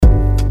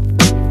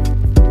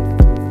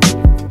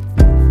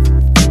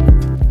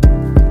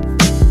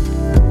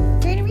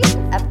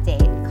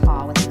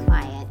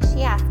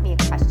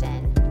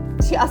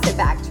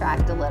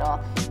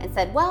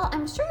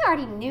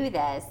already knew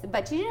this,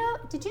 but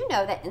did you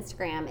know that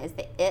Instagram is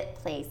the it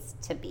place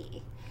to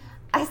be?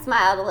 I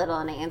smiled a little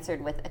and I answered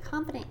with a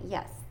confident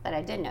yes that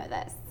I did know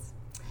this.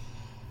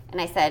 And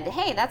I said,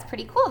 hey, that's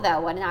pretty cool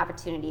though. What an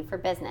opportunity for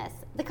business.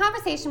 The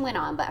conversation went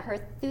on, but her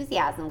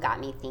enthusiasm got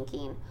me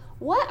thinking,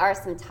 what are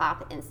some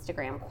top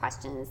Instagram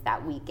questions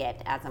that we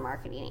get as a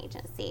marketing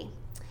agency?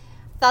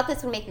 Thought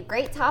this would make a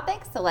great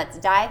topic, so let's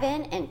dive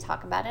in and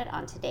talk about it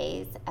on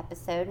today's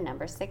episode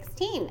number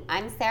 16.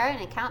 I'm Sarah,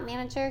 an account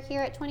manager here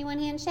at 21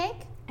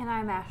 Handshake. And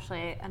I'm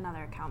Ashley,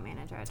 another account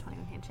manager at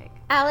 21 Handshake.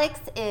 Alex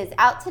is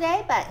out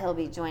today, but he'll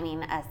be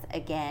joining us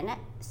again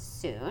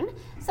soon.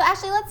 So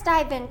Ashley, let's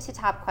dive into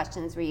top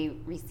questions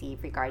we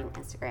receive regarding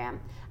Instagram.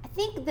 I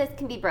think this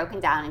can be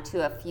broken down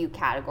into a few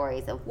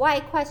categories of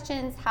why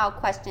questions, how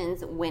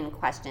questions, when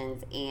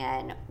questions,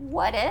 and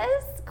what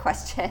is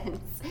questions.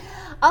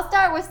 I'll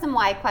start with some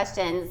why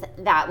questions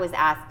that was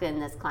asked in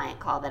this client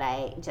call that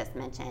I just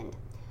mentioned.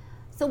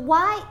 So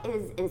why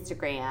is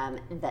Instagram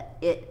the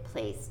it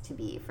place to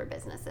be for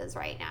businesses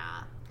right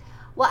now?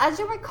 Well, as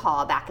you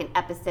recall back in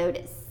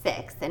episode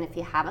 6, and if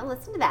you haven't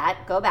listened to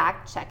that, go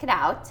back, check it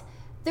out.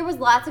 There was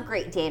lots of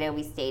great data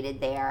we stated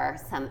there,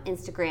 some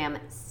Instagram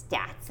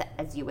stats,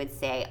 as you would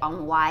say,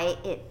 on why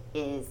it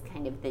is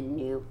kind of the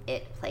new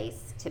it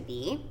place to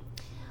be.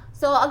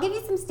 So I'll give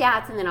you some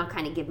stats and then I'll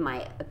kind of give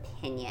my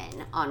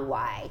opinion on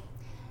why.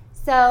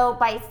 So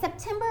by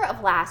September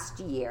of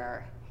last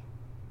year,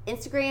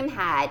 Instagram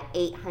had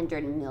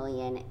 800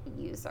 million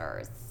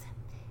users.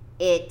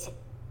 It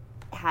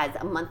has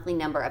a monthly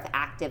number of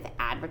active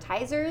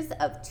advertisers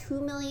of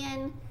 2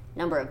 million.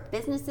 Number of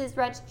businesses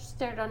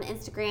registered on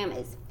Instagram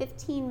is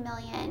 15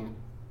 million.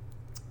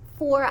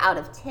 4 out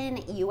of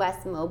 10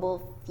 U.S.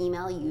 mobile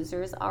female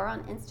users are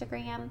on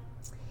Instagram.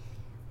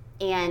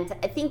 And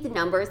I think the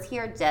numbers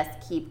here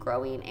just keep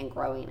growing and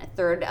growing. A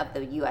third of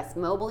the U.S.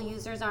 mobile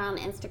users are on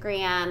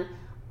Instagram.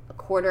 A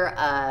quarter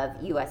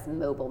of U.S.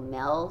 mobile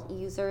male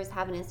users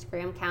have an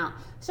Instagram account.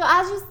 So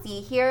as you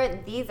see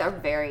here, these are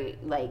very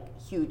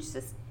huge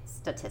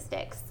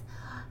statistics.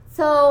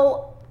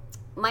 So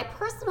my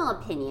personal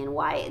opinion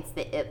why it's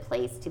the it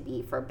place to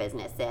be for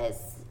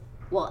businesses,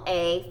 well,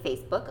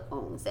 Facebook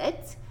owns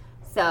it.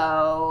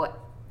 So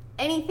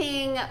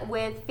anything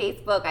with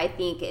Facebook, I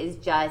think, is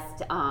just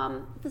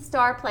the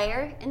star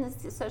player in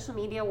the social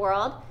media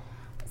world.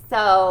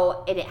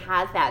 So it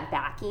has that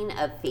backing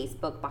of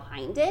Facebook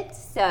behind it.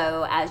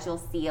 So as you'll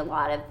see, a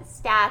lot of the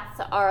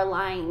stats are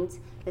aligned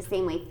the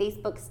same way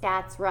Facebook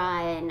stats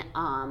run.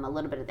 A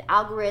little bit of the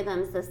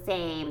algorithm's the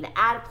same. The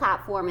ad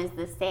platform is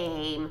the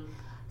same.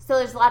 So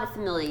there's a lot of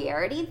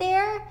familiarity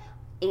there.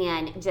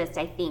 And just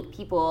I think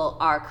people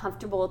are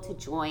comfortable to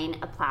join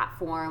a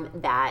platform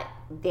that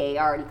they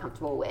are already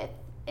comfortable with.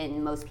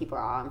 And most people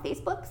are on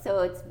Facebook. So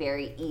it's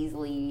very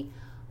easily,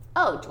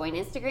 join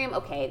Instagram.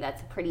 Okay,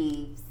 that's a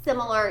pretty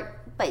similar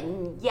but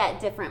yet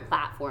different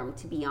platform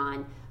to be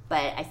on.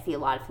 But I see a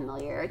lot of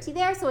familiarity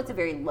there. So it's a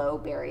very low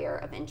barrier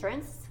of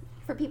entrance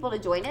for people to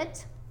join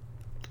it,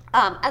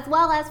 as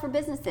well as for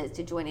businesses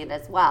to join it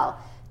as well.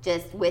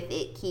 Just with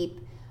it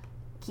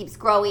keeps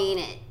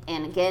growing,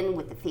 and again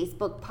with the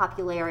Facebook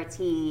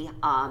popularity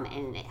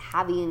and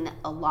having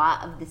a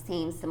lot of the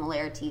same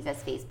similarities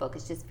as Facebook,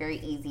 it's just very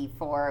easy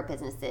for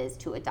businesses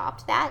to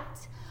adopt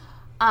that.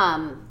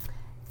 And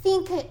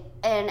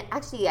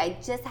actually I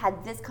just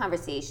had this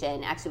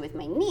conversation actually with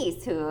my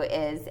niece who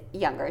is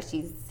younger,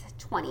 she's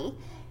 20,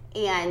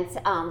 and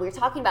we were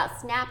talking about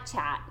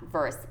Snapchat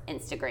versus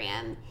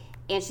Instagram.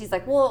 And she's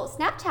like, well,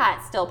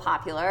 Snapchat's still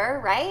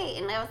popular, right?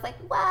 And I was like,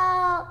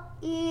 well,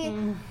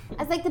 I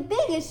was like, the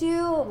big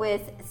issue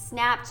with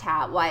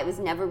Snapchat, why it was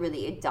never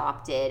really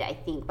adopted, I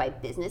think, by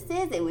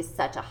businesses, it was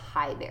such a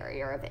high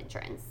barrier of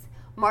entrance.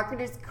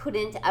 Marketers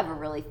couldn't ever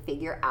really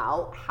figure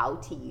out how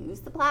to use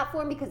the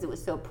platform because it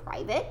was so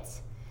private,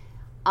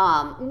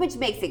 which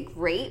makes it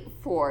great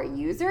for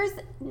users,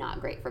 not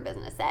great for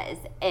businesses.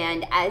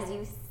 And as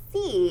you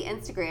see,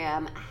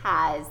 Instagram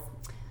has,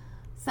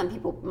 some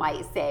people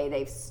might say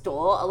they've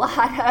stole a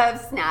lot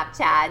of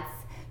Snapchat's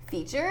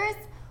features,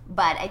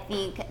 but I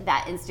think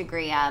that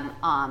Instagram,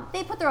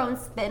 they put their own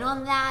spin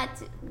on that,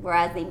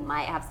 whereas they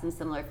might have some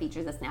similar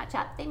features of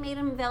Snapchat. They made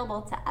them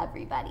available to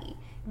everybody.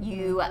 Mm-hmm.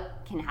 You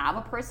can have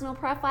a personal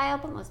profile,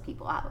 but most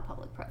people have a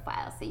public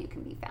profile, so you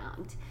can be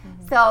found.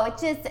 Mm-hmm. So it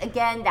just,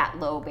 again, that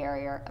low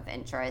barrier of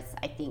interest,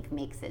 I think,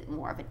 makes it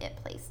more of an it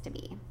place to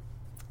be.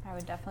 I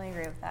would definitely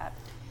agree with that.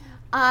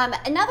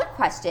 Another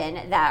question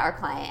that our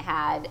client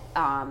had,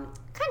 kind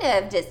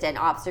of just an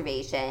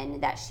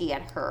observation that she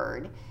had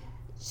heard.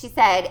 She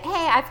said,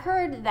 hey, I've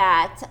heard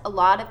that a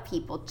lot of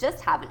people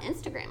just have an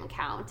Instagram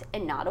account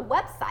and not a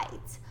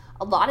website.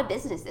 A lot of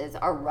businesses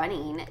are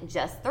running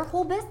just their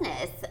whole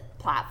business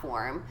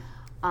platform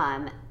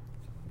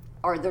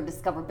or their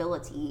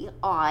discoverability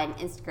on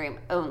Instagram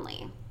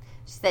only.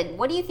 She said,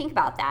 what do you think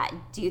about that?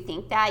 Do you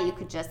think that you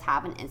could just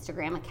have an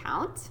Instagram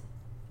account?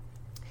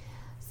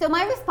 So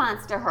my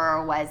response to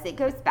her was, it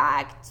goes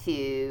back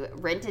to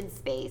rented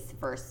space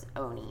versus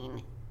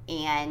owning.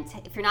 And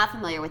if you're not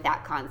familiar with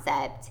that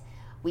concept,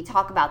 We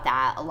talk about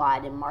that a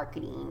lot in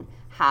marketing,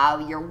 how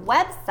your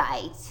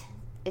website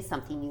is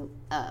something you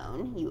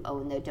own. You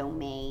own the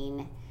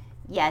domain.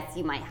 Yes,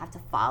 you might have to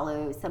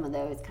follow some of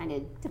those kind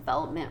of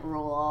development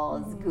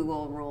rules,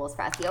 Google rules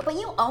for SEO, but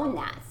you own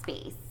that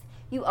space.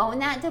 You own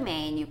that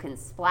domain. You can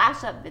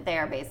splash up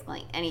there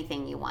basically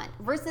anything you want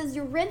versus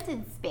your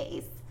rented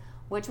space,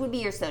 which would be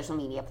your social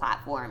media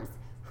platforms,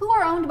 who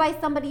are owned by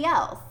somebody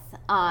else.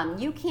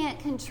 You can't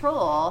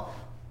control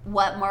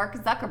what Mark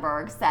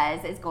Zuckerberg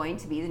says is going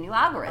to be the new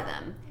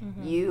algorithm.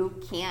 You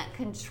can't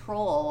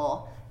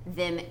control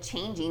them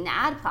changing the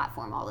ad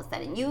platform all of a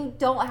sudden. You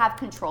don't have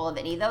control of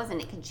any of those, and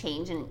it can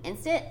change in an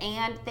instant.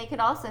 And they could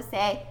also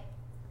say,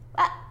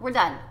 we're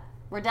done.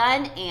 We're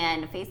done,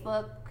 and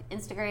Facebook,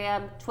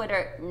 Instagram,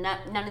 Twitter,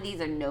 none of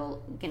these are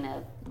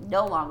gonna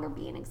no longer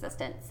be in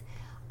existence.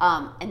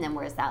 And then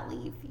where does that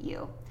leave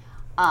you?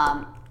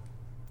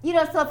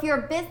 So if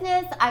you're a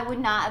business, I would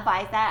not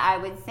advise that. I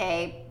would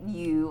say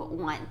you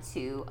want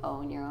to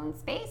own your own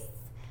space,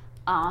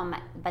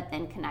 but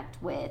then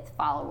connect with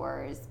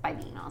followers by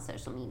being on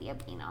social media,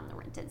 being on the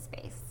rented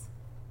space.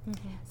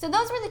 So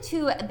those were the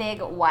two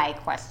big why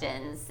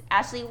questions.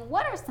 Ashley,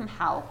 what are some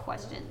how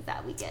questions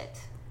that we get?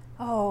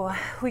 Oh,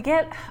 we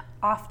get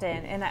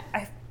often, and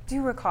I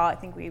do recall, I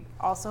think we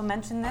also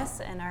mentioned this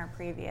in our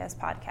previous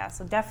podcast,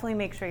 so definitely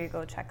make sure you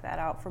go check that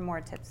out for more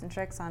tips and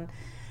tricks on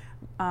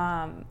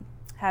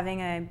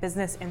having a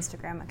business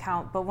Instagram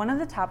account. But one of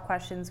the top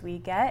questions we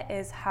get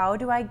is, how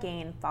do I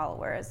gain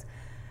followers?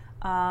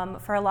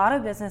 For a lot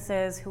of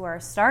businesses who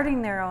are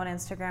starting their own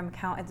Instagram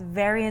account, it's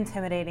very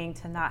intimidating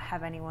to not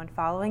have anyone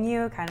following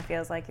you. It kind of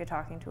feels like you're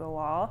talking to a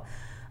wall.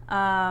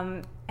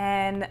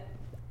 And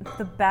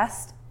the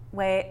best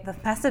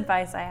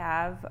advice I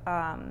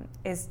have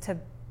is to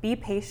be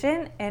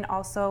patient and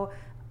also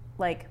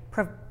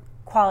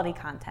quality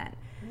content.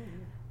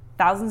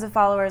 Thousands of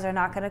followers are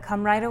not going to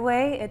come right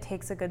away. It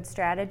takes a good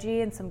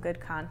strategy and some good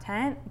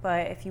content,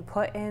 but if you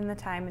put in the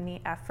time and the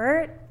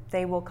effort,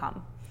 they will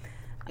come.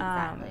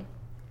 Exactly.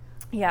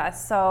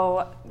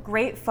 So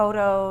great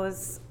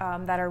photos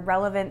that are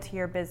relevant to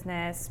your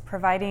business,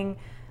 providing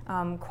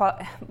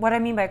what I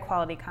mean by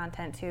quality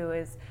content too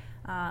is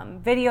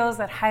videos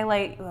that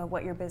highlight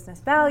what your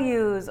business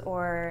values,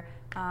 or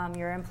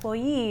your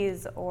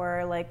employees,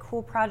 or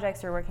cool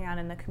projects you're working on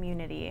in the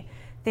community.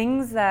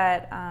 Things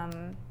that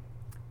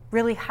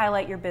really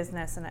highlight your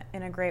business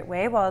in a great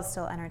way while it's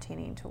still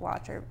entertaining to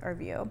watch or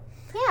view.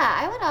 Yeah,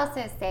 I would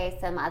also say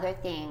some other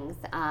things.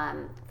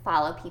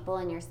 Follow people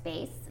in your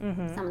space.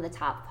 Some of the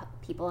top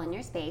people in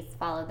your space,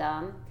 follow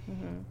them,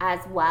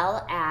 as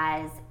well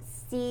as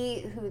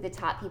see who the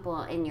top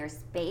people in your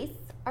space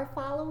are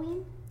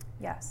following.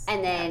 Yes.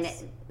 And then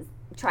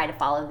try to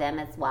follow them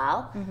as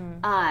well.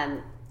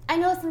 I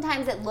know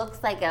sometimes it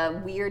looks like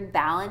a weird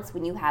balance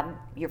when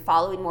you're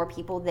following more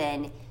people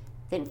than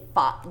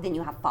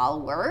you have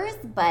followers,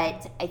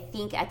 but I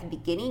think at the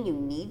beginning you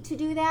need to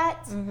do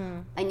that,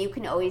 and you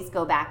can always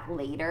go back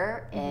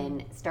later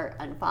and start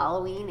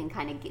unfollowing and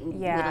kind of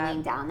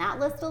whittling down that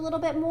list a little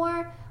bit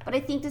more. But I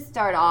think to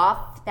start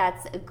off,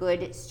 that's a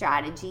good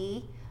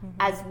strategy,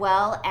 as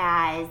well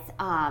as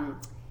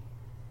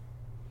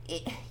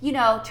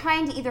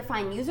trying to either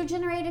find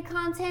user-generated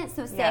content.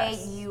 So say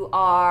you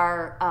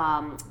are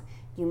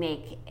you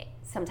make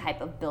some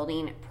type of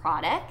building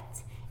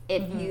product.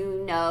 If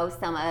you know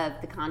some of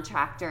the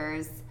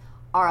contractors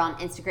are on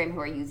Instagram who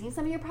are using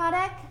some of your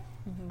product,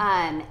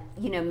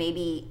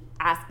 maybe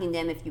asking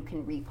them if you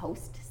can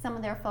repost some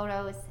of their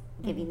photos,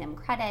 giving them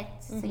credit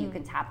so you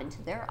can tap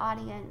into their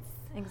audience.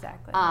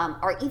 Exactly.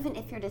 Or even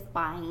if you're just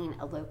buying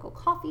a local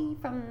coffee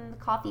from the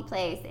coffee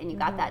place and you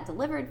got that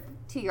delivered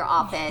to your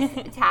office,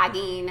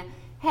 tagging,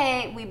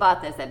 hey, we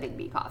bought this at Big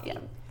B Coffee.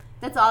 Yep.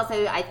 That's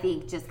also, I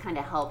think, just kind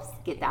of helps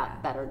get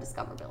that better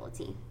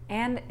discoverability.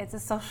 And it's a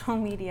social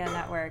media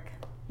network.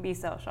 Be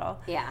social.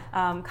 Yeah.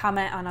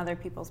 Comment on other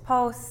people's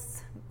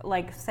posts.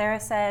 Like Sarah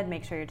said,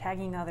 make sure you're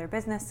tagging other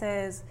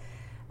businesses.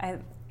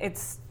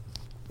 It's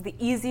the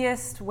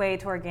easiest way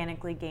to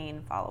organically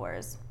gain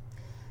followers.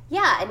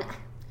 Yeah, and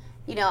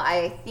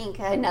I think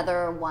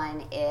another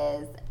one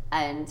is,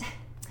 and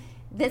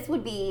this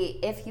would be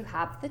if you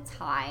have the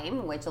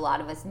time, which a lot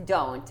of us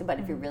don't, but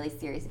if you're really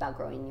serious about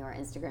growing your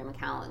Instagram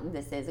account,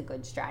 this is a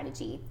good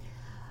strategy.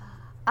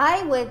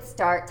 I would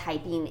start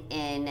typing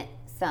in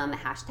some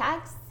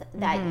hashtags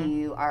that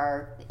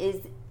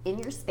is in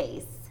your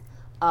space.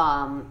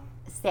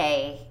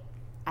 Say,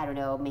 I don't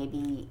know,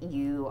 maybe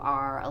you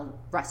are a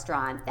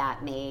restaurant that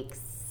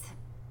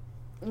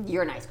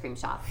you're an ice cream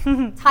shop.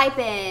 Type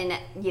in,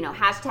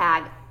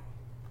 hashtag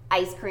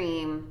ice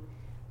cream,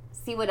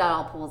 see what it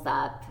all pulls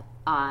up.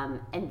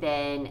 And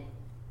then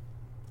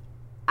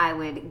I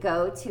would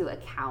go to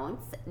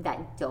accounts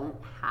that don't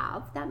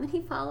have that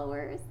many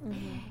followers,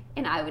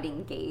 and I would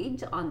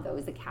engage on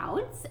those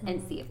accounts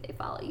and see if they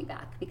follow you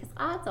back. Because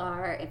odds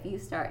are, if you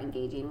start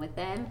engaging with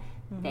them,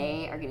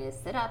 they are going to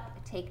sit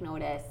up, take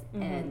notice,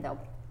 and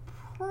they'll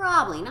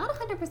probably, not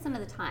 100% of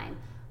the time,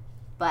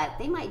 but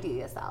they might do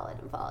you a solid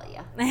and follow you.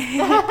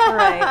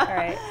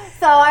 Right.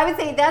 So I would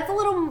say it takes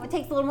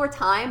a little more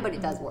time, but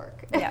it does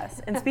work. Yes.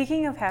 And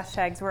speaking of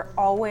hashtags, we're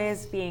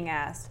always being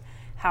asked,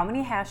 how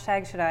many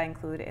hashtags should I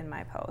include in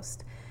my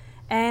post?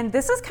 And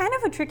this is kind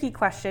of a tricky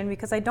question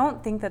because I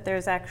don't think that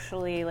there's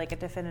actually like a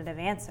definitive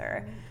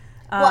answer.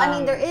 Well, I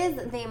mean, there is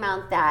the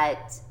amount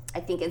that I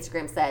think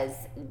Instagram says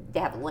they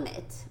have a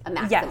limit, a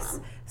maximum.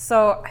 Yes.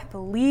 So I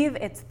believe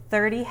it's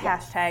 30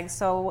 hashtags.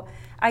 So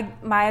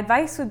my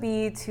advice would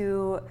be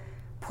to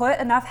put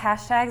enough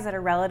hashtags that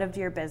are relative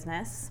to your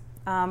business,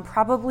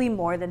 probably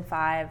more than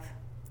 5,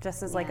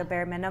 just as like a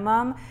bare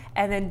minimum,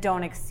 and then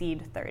don't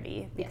exceed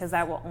 30 because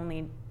that will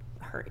only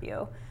hurt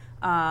you.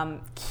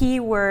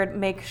 Keyword,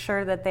 make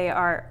sure that they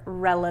are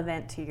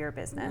relevant to your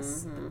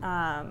business.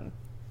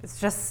 It's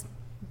just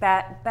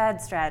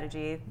bad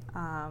strategy.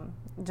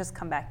 Just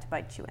come back to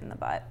bite you in the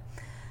butt.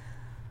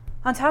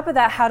 On top of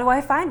that, how do I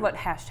find what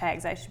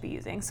hashtags I should be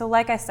using? So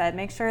like I said,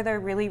 make sure they're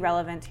really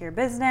relevant to your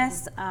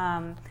business,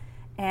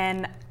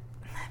 and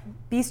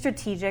be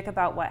strategic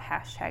about what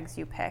hashtags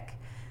you pick.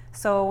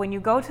 So when you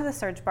go to the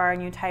search bar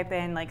and you type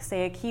in, like,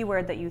 say, a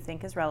keyword that you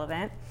think is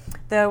relevant,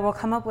 they will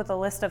come up with a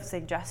list of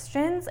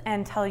suggestions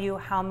and tell you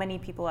how many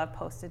people have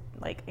posted,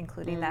 like,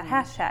 including that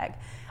hashtag.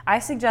 I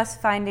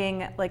suggest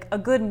finding like a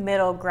good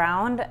middle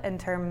ground in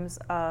terms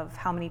of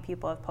how many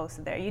people have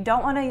posted there. You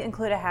don't want to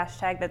include a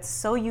hashtag that's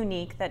so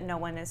unique that no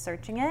one is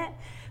searching it,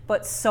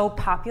 but so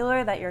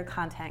popular that your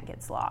content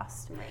gets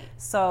lost. Right.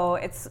 So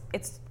it's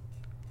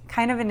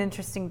kind of an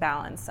interesting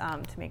balance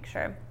to make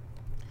sure.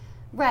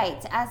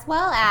 Right, as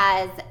well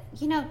as,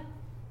 and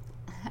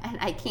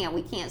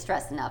we can't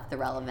stress enough the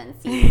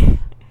relevancy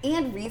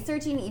and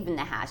researching even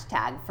the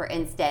hashtag. For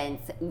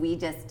instance, we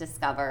just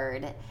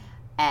discovered,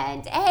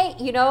 and hey,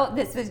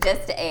 this was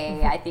just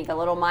I think a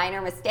little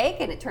minor mistake,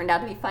 and it turned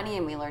out to be funny,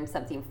 and we learned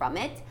something from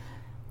it.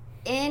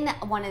 In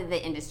one of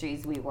the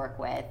industries we work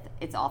with,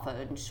 it's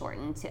often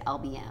shortened to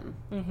LBM,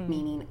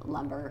 meaning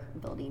lumber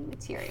building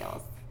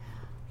materials.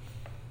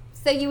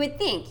 So you would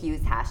think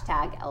use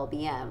hashtag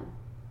LBM.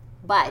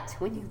 But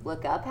when you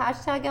look up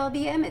hashtag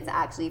LBM, it's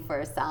actually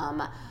for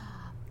some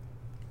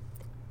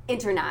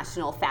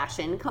international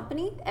fashion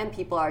company, and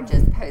people are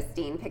just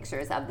posting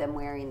pictures of them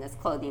wearing this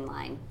clothing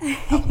line,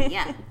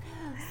 LBM.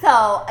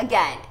 So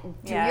again,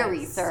 do your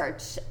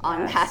research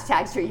on the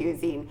hashtags you're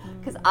using,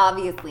 because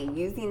obviously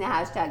using the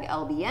hashtag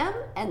LBM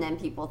and then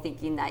people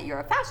thinking that you're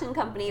a fashion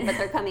company, but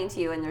they're coming to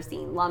you and they're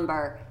seeing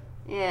lumber,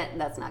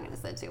 that's not going to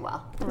sit too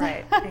well.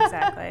 Right,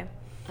 exactly.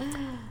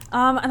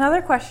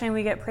 Another question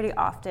we get pretty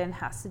often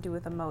has to do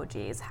with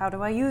emojis. How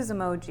do I use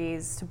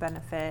emojis to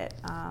benefit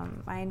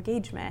my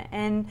engagement?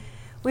 And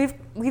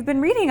we've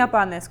been reading up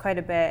on this quite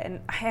a bit,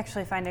 and I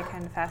actually find it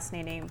kind of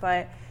fascinating.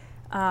 But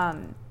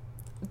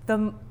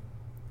the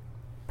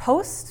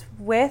posts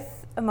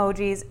with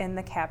emojis in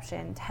the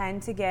caption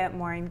tend to get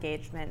more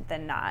engagement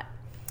than not.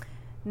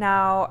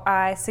 Now,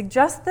 I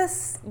suggest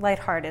this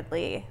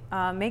lightheartedly.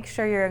 Make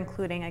sure you're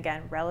including,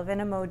 again,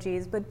 relevant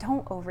emojis, but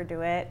don't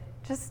overdo it.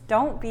 Just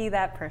don't be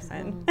that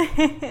person.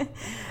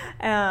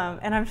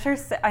 And I'm sure,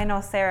 I know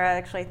Sarah,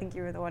 actually, I think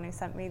you were the one who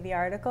sent me the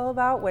article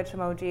about which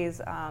emojis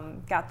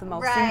got the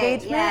most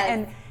engagement,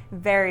 and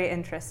very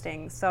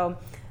interesting. So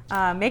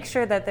make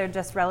sure that they're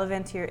just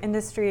relevant to your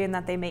industry and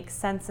that they make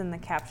sense in the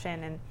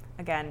caption. And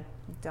again,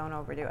 don't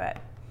overdo it.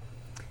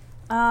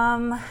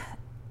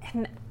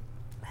 And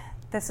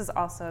this is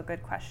also a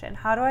good question.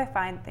 How do I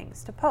find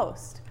things to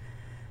post?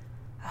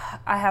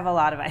 I have a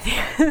lot of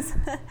ideas.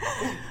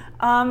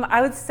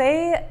 I would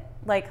say,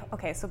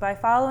 so by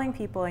following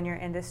people in your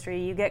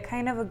industry, you get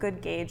kind of a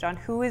good gauge on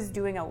who is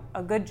doing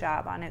a good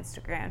job on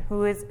Instagram,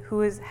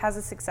 who has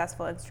a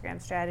successful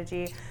Instagram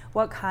strategy,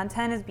 what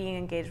content is being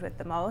engaged with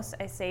the most.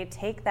 I say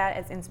take that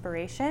as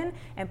inspiration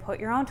and put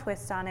your own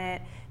twist on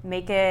it,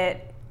 make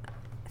it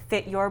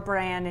fit your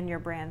brand and your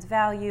brand's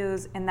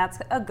values, and that's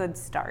a good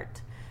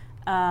start.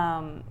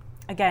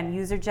 Again,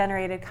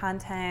 user-generated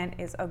content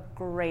is a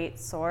great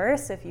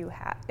source if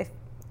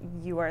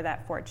you are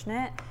that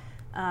fortunate.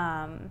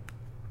 And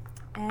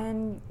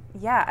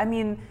yeah, I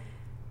mean,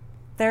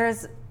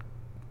 there's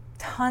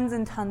tons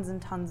and tons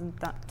and tons and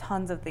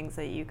tons of things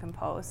that you can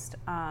post,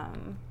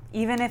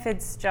 even if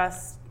it's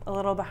just a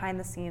little behind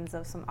the scenes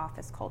of some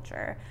office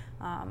culture,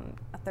 a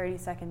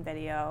 30-second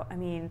video. I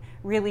mean,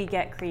 really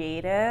get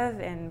creative,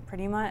 and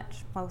pretty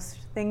much most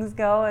things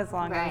go as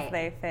long as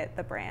they fit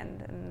the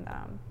brand. And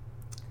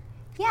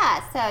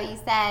yeah, so you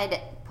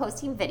said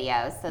posting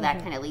videos, so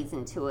that kind of leads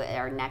into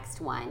our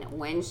next one.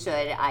 When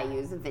should I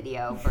use a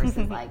video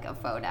versus like a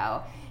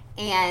photo?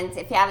 And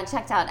if you haven't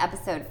checked out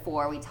episode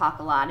 4, we talk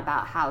a lot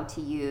about how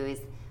to use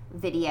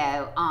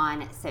video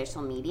on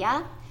social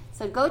media.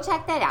 So go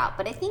check that out.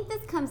 But I think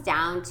this comes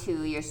down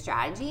to your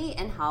strategy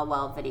and how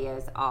well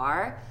videos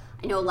are.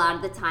 I know a lot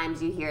of the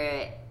times you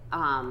hear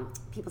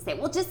people say,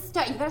 well, just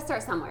start, you gotta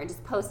start somewhere,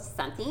 just post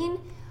something.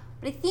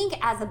 But I think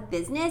as a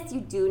business,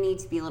 you do need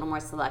to be a little more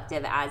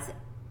selective as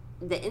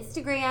the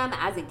Instagram,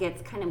 as it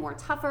gets kind of more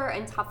tougher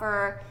and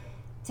tougher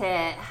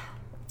to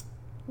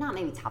not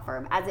maybe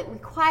tougher, as it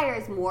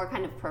requires more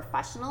kind of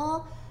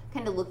professional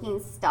kind of looking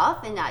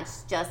stuff, and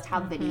that's just how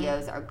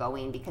videos are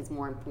going, because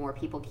more and more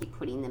people keep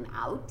putting them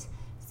out.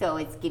 So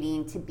it's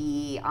getting to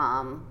be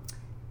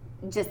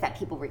just that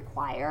people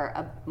require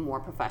a more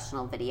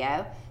professional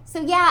video.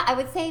 So yeah, I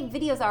would say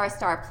videos are a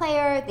star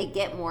player. They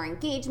get more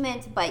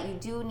engagement, but you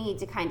do need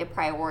to kind of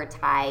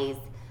prioritize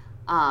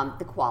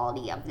the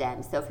quality of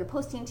them. So if you're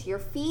posting to your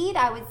feed,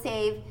 I would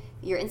save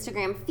your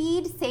Instagram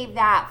feed, save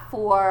that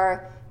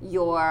for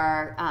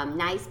your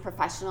nice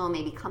professional,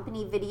 maybe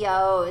company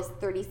videos,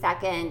 30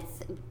 seconds,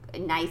 a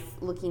nice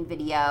looking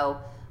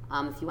video.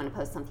 If you want to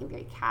post something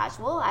very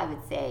casual, I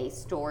would say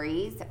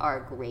stories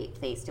are a great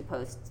place to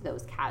post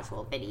those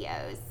casual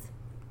videos.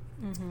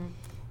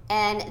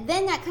 And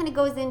then that kind of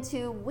goes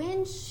into,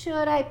 when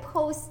should I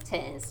post to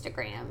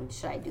Instagram?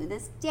 Should I do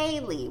this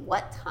daily?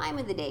 What time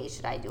of the day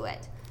should I do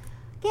it?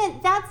 Again,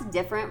 that's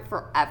different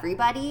for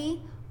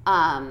everybody.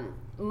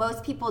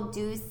 Most people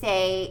do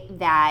say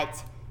that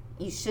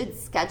you should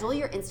schedule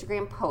your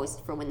Instagram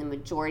post for when the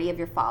majority of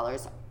your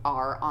followers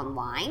are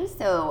online,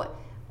 so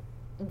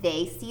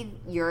they see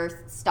your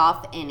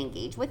stuff and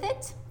engage with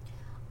it.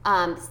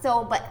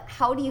 But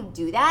how do you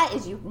do that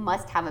is you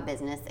must have a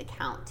business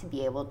account to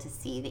be able to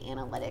see the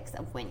analytics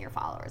of when your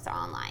followers are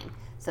online.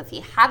 So if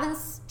you haven't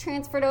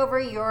transferred over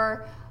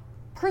your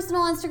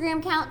personal Instagram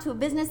account to a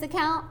business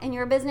account in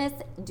your business,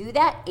 do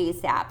that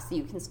ASAP so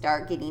you can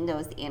start getting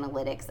those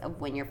analytics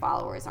of when your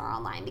followers are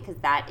online, because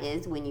that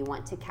is when you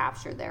want to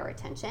capture their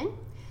attention.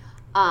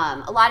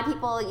 A lot of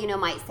people,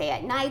 might say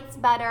at night's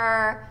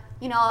better.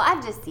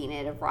 I've just seen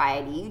it a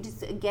variety. You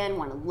just, again,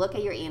 want to look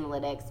at your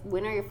analytics.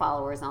 When are your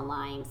followers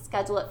online?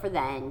 Schedule it for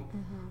then.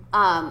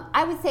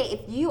 I would say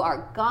if you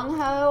are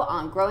gung-ho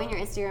on growing your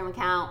Instagram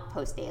account,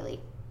 post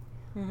daily.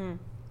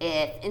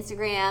 If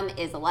Instagram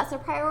is a lesser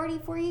priority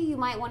for you, you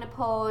might want to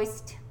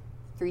post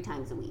 3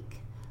 times a week.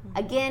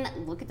 Again,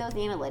 look at those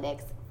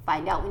analytics.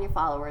 Find out when your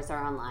followers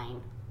are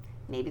online.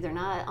 Maybe they're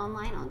not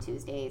online on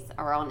Tuesdays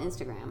or on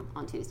Instagram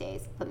on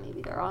Tuesdays, but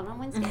maybe they're on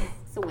Wednesdays.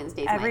 So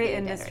Wednesdays might be Every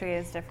industry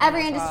is different.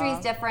 Every industry is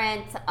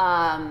different.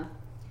 And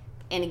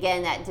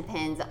again, that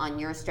depends on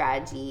your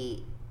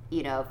strategy.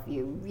 If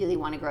you really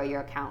want to grow your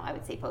account, I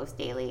would say post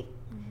daily.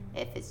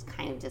 If it's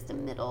kind of just a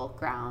middle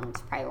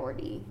ground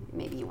priority,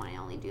 maybe you want to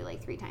only do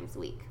like 3 times a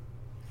week.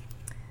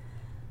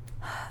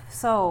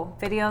 So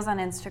videos on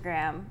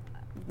Instagram.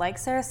 Like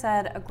Sarah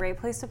said, a great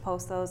place to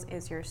post those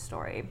is your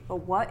story.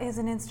 But what is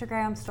an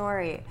Instagram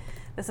story?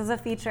 This is a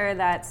feature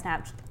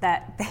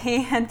that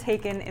they had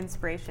taken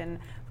inspiration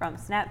from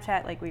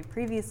Snapchat, like we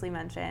previously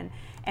mentioned.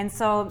 And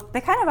so they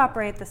kind of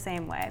operate the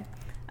same way.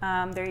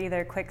 They're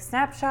either quick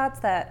snapshots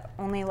that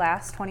only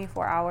last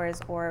 24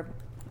 hours or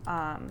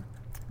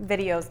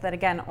videos that,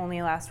 again,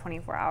 only last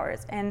 24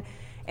 hours. And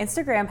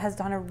Instagram has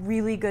done a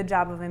really good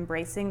job of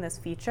embracing this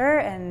feature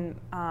and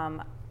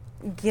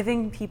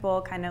giving people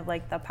kind of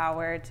like the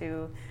power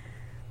to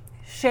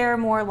share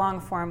more long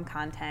form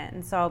content.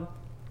 And so,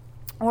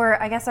 or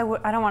I guess I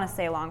don't want to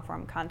say long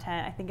form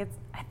content. I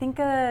think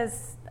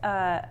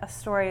a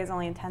story is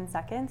only in 10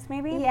 seconds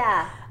maybe.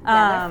 Yeah,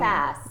 they're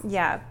fast.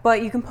 Yeah,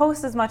 but you can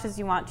post as much as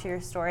you want to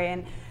your story.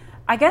 And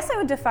I guess I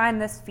would define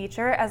this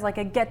feature as like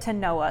a get to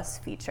know us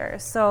feature.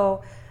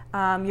 So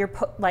you're,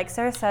 like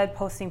Sarah said,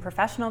 posting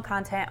professional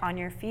content on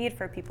your feed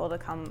for people to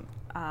come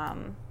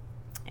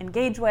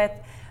engage with.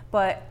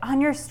 But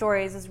on your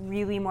stories is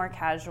really more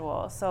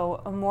casual.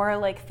 So a more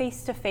like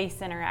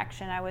face-to-face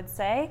interaction, I would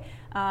say.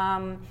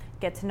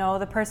 Get to know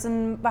the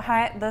person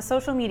behind the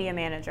social media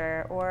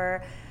manager,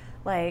 or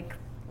like,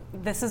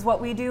 this is what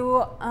we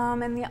do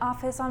in the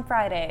office on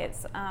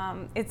Fridays.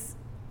 It's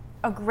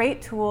a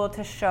great tool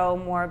to show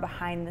more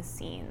behind the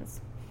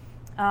scenes.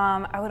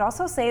 I would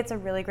also say it's a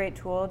really great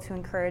tool to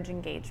encourage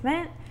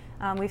engagement.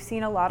 We've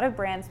seen a lot of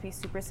brands be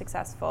super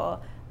successful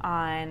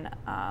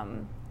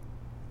on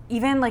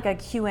even like a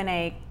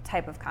Q&A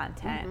type of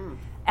content.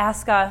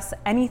 Ask us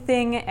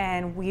anything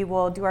and we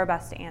will do our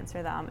best to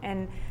answer them.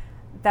 And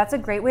that's a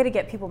great way to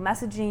get people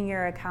messaging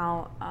your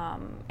account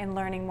and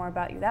learning more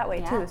about you that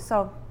way too.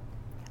 So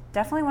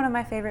definitely one of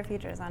my favorite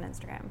features on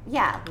Instagram.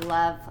 Yeah,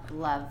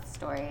 love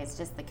stories.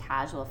 Just the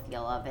casual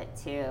feel of it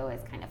too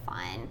is kind of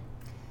fun.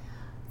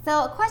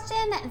 So a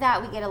question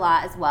that we get a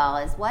lot as well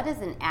is, what is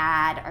an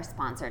ad or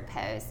sponsored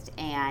post?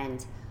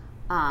 And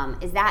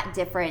is that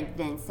different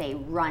than, say,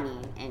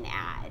 running an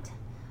ad?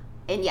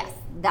 And yes,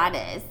 that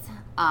is.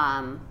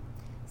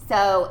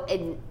 So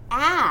an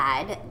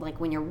ad, like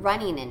when you're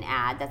running an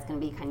ad, that's going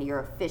to be kind of your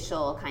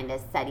official kind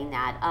of setting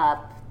that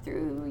up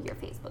through your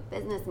Facebook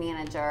Business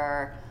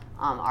Manager,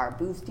 or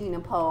boosting a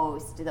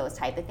post, those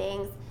type of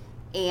things.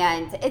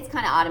 And it's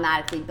kind of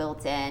automatically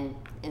built in.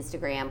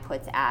 Instagram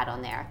puts ad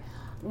on there.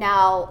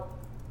 Now,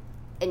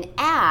 an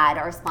ad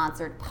or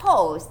sponsored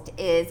post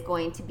is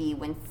going to be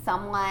when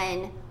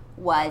someone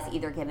was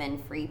either given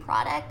free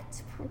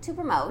product to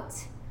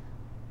promote,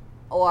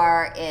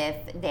 or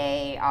if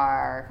they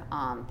are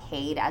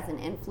paid as an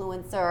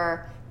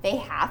influencer, they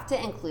have to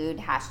include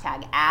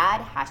hashtag ad,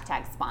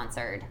 hashtag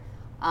sponsored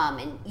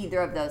in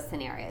either of those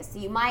scenarios. So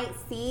you might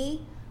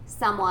see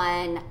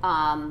someone,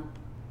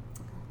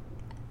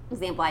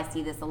 example, I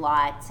see this a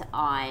lot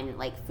on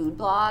like food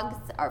blogs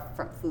or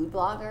from food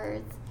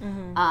bloggers.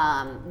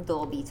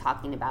 They'll be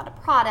talking about a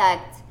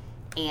product,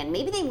 and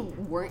maybe they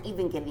weren't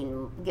even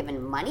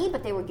given money,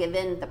 but they were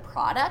given the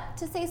product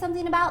to say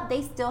something about.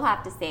 They still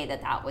have to say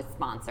that that was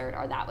sponsored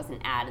or that was an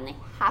ad, and they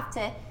have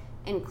to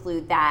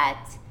include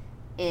that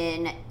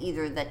in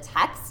either the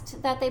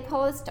text that they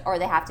post, or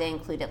they have to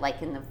include it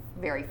like in the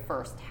very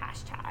first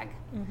hashtag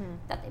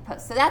that they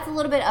post. So that's a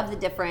little bit of the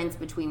difference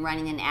between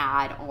running an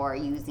ad or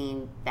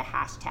using the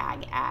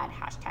hashtag ad,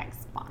 hashtag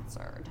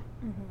sponsored.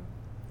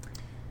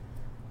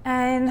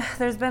 And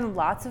there's been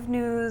lots of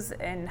news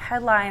and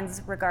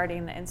headlines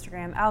regarding the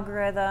Instagram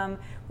algorithm.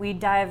 We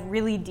dive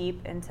really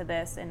deep into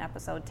this in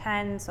episode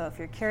 10. So if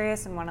you're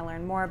curious and want to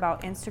learn more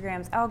about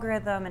Instagram's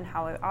algorithm and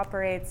how it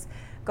operates,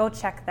 go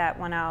check that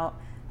one out.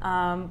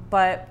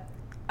 But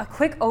a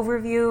quick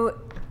overview,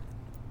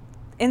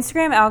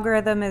 Instagram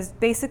algorithm is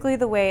basically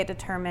the way it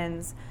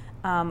determines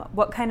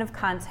what kind of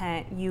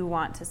content you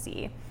want to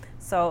see.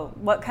 So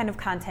what kind of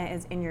content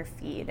is in your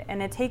feed.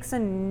 And it takes a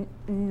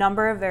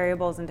number of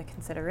variables into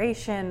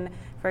consideration.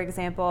 For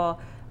example,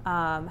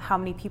 how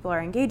many people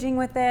are engaging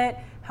with it,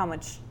 how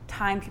much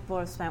time people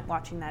have spent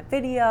watching that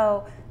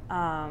video,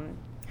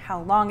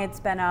 how long it's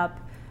been up,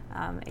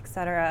 et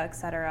cetera, et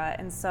cetera.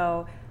 And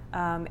so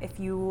if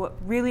you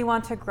really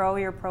want to grow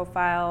your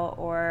profile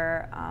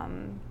or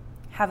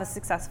have a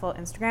successful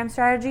Instagram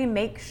strategy,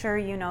 make sure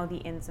you know the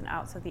ins and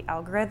outs of the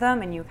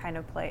algorithm and you kind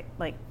of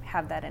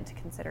have that into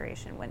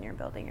consideration when you're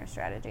building your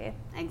strategy.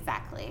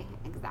 Exactly.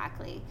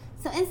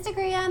 So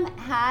Instagram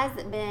has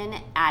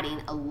been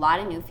adding a lot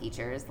of new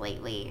features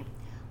lately.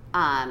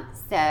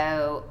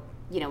 So,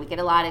 we get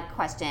a lot of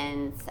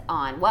questions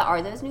on what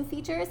are those new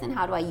features and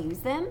how do I use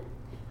them?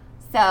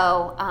 So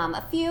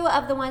a few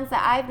of the ones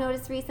that I've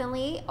noticed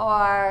recently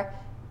are,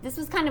 this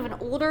was kind of an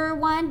older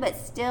one, but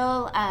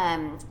still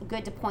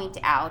good to point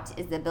out,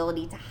 is the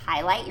ability to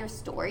highlight your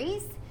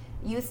stories.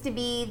 Used to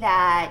be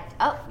that,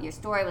 your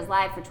story was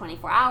live for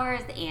 24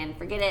 hours and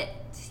forget it,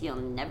 you'll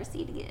never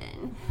see it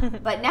again.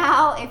 But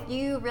now if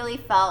you really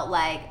felt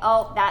like,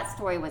 that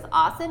story was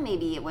awesome,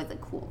 maybe it was a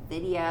cool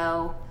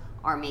video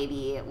or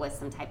maybe it was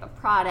some type of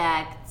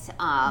product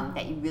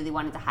that you really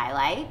wanted to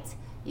highlight,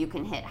 you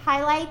can hit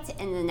highlight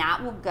and then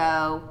that will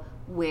go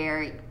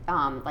where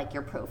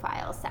your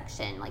profile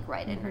section, like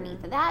right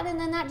underneath of that, and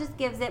then that just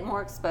gives it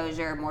more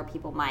exposure. More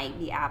people might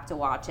be apt to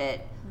watch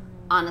it.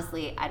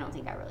 Honestly, I don't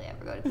think I really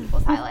ever go to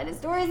people's highlighted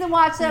stories and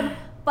watch them,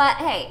 but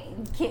hey,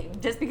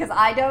 just because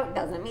I don't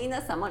doesn't mean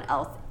that someone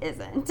else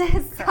isn't.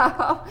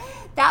 So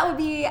that would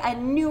be a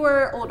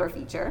newer, older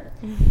feature.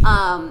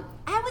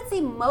 I would say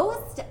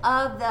most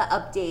of the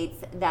updates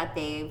that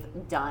they've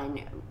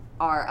done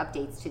are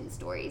updates to the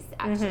stories,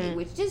 actually,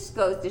 which just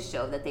goes to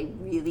show that they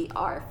really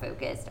are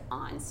focused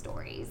on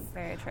stories.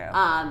 Very true.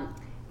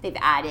 They've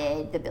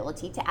added the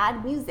ability to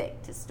add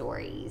music to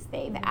stories.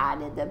 They've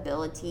added the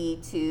ability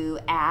to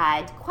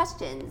add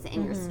questions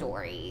in your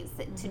stories,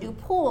 to do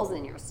polls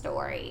in your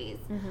stories.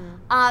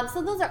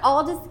 So those are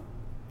all just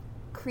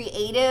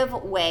creative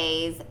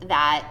ways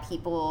that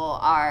people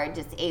are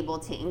just able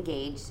to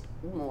engage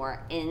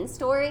more in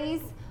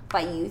stories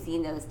by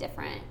using those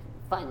different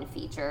fun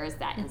features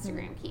that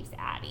Instagram keeps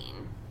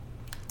adding.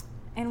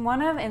 And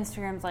one of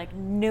Instagram's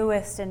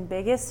newest and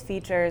biggest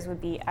features would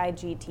be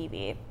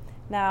IGTV.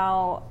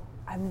 Now,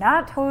 I'm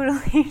not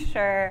totally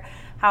sure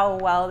how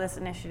well this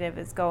initiative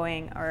is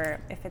going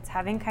or if it's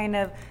having kind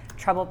of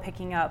trouble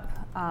picking up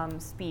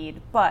speed,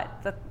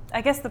 but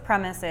I guess the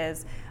premise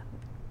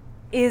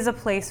is a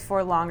place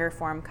for longer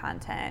form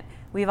content.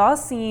 We've all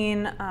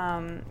seen,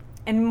 and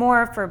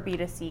more for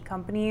B2C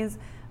companies,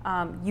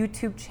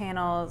 YouTube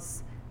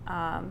channels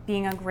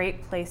being a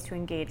great place to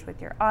engage with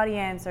your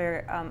audience or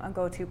a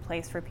go-to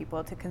place for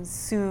people to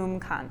consume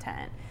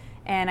content.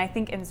 And I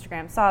think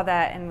Instagram saw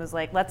that and was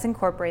like, let's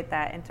incorporate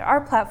that into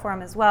our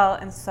platform as well.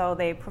 And so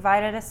they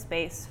provided a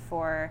space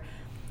for,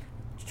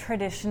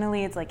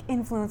 traditionally it's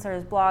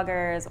influencers,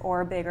 bloggers,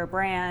 or bigger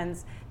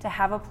brands to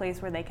have a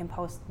place where they can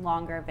post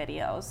longer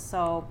videos.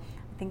 So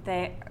I think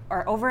they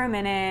are over a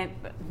minute,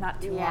 but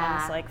not too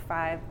long, so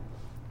 5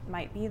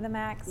 might be the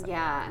max.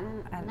 Yeah,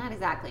 I'm not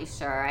exactly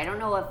sure. I don't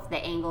know if the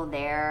angle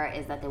there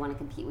is that they want to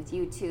compete with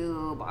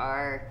YouTube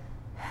or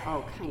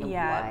what.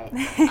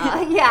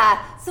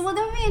 So that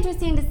would be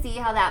interesting to see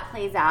how that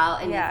plays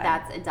out and if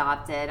that's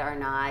adopted or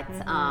not.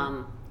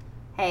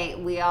 Hey,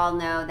 we all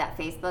know that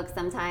Facebook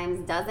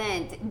sometimes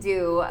doesn't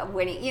do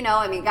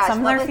gosh, some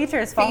of their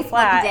features fall Facebook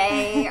flat.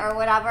 Day or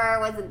whatever,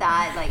 wasn't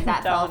that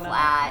that fell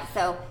flat?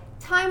 So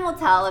time will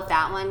tell if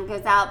that one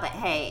goes out, but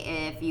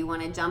hey, if you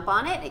want to jump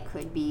on it, it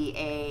could be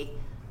a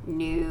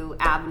new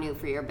avenue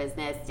for your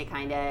business to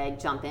kind of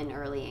jump in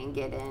early and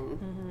get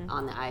in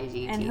on the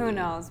IGTV. And who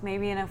knows,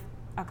 maybe in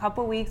a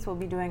couple weeks we'll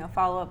be doing a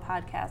follow-up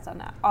podcast on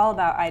that, all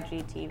about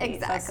IGTV.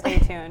 Exactly. So stay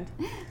tuned.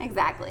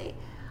 Exactly.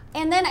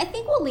 And then I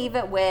think we'll leave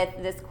it with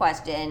this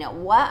question: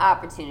 what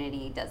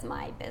opportunity does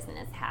my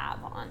business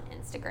have on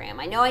Instagram?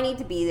 I know I need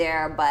to be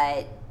there,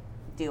 but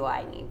do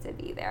I need to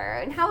be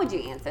there? And how would you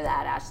answer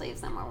that, Ashley, if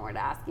someone were to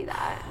ask you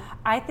that?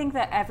 I think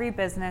that every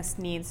business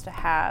needs to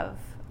have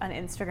an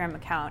Instagram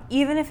account,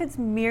 even if it's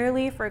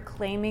merely for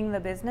claiming the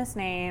business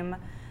name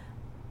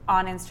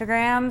on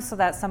Instagram so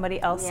that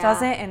somebody else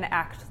doesn't and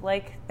act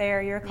like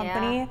they're your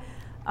company.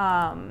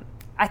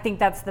 I think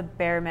that's the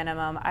bare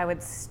minimum. I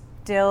would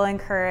still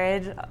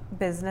encourage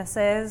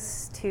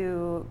businesses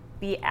to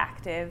be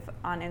active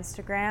on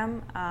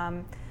Instagram.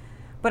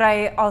 But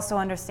I also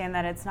understand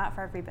that it's not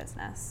for every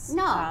business.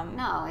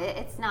 No,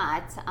 it's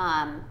not.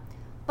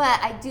 But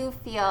I do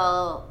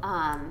feel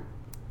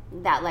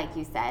that, like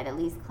you said, at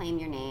least claim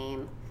your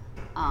name,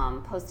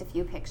 post a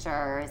few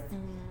pictures,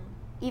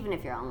 even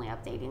if you're only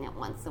updating it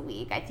once a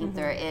week. I think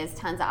there is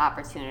tons of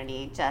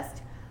opportunity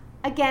just,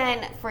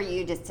 again, for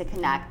you just to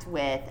connect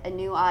with a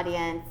new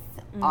audience,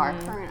 our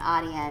current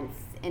audience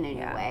in a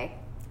new way.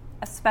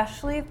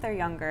 Especially if they're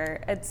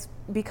younger. It's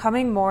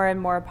becoming more and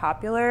more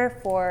popular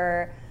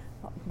for,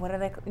 what are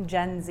they,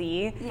 Gen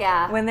Z?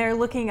 Yeah. When they're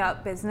looking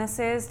up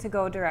businesses to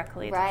go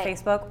directly to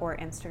Facebook or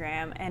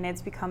Instagram. And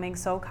it's becoming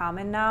so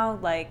common now,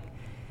 like,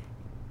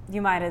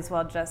 you might as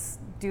well just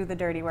do the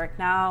dirty work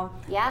now.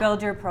 Yeah.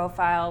 Build your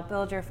profile,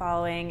 build your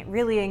following,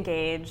 really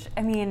engage.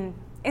 I mean,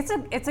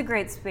 it's a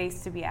great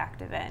space to be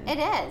active in. It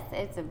is.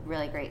 It's a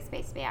really great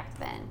space to be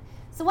active in.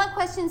 So what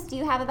questions do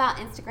you have about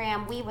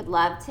Instagram? We would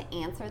love to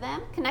answer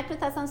them. Connect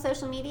with us on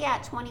social media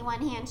at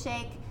 21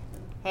 Handshake.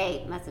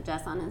 Hey, message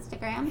us on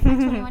Instagram at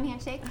 21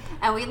 Handshake.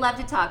 And we'd love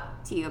to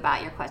talk to you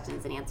about your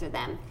questions and answer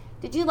them.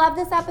 Did you love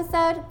this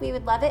episode? We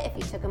would love it if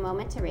you took a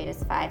moment to rate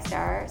us 5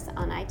 stars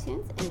on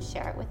iTunes and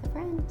share it with a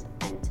friend.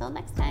 Until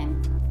next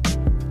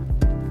time.